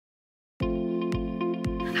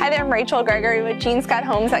Hi there, I'm Rachel Gregory with Gene Scott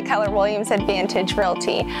Homes at Keller Williams Advantage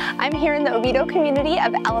Realty. I'm here in the Oviedo community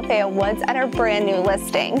of Alafaya Woods at our brand new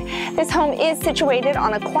listing. This home is situated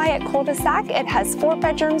on a quiet cul-de-sac. It has 4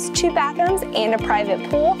 bedrooms, 2 bathrooms, and a private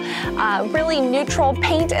pool. Really neutral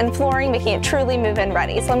paint and flooring, making it truly move-in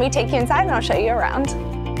ready. So let me take you inside and I'll show you around.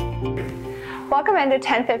 Welcome into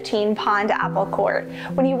 1015 Pond Apple Court.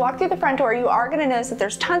 When you walk through the front door, you are going to notice that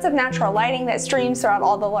there's tons of natural lighting that streams throughout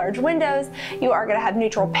all the large windows. You are going to have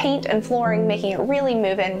neutral paint and flooring, making it really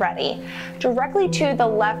move-in ready. Directly to the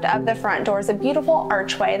left of the front door is a beautiful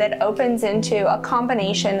archway that opens into a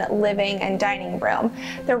combination living and dining room.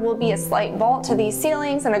 There will be a slight vault to these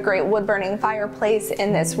ceilings and a great wood-burning fireplace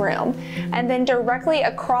in this room. And then directly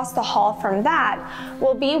across the hall from that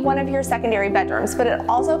will be one of your secondary bedrooms, but it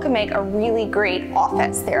also can make a really great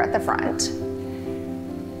office there at the front.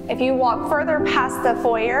 If you walk further past the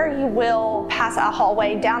foyer, you will pass a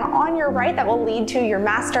hallway down on your right that will lead to your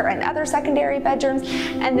master and other secondary bedrooms,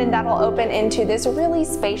 and then that'll open into this really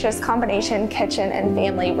spacious combination kitchen and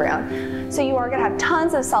family room. So you are going to have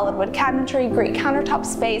tons of solid wood cabinetry, great countertop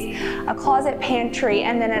space, a closet pantry,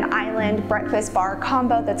 and then an island breakfast bar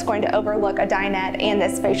combo that's going to overlook a dinette and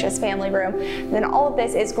this spacious family room. And then all of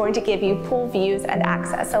this is going to give you pool views and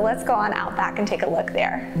access. So let's go on out back and take a look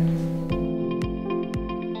there.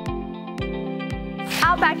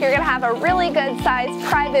 Out back, you're going to have a really good sized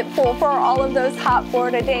private pool for all of those hot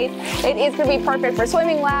Florida days. It is going to be perfect for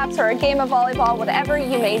swimming laps or a game of volleyball, whatever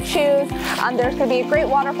you may choose. There's going to be a great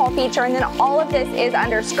waterfall feature, and then all of this is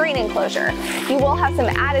under screen enclosure. You will have some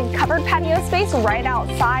added covered patio space right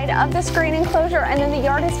outside of the screen enclosure, and then the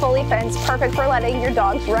yard is fully fenced, perfect for letting your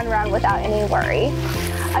dogs run around without any worry.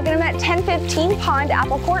 Again, I'm at 1015 Pond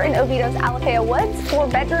Apple Court in Oviedo's Alafaya Woods, 4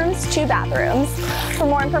 bedrooms, 2 bathrooms. For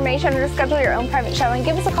more information or to schedule your own private showing,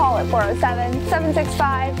 give us a call at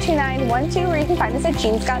 407-765-2912, or you can find us at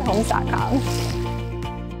genescotthomes.com.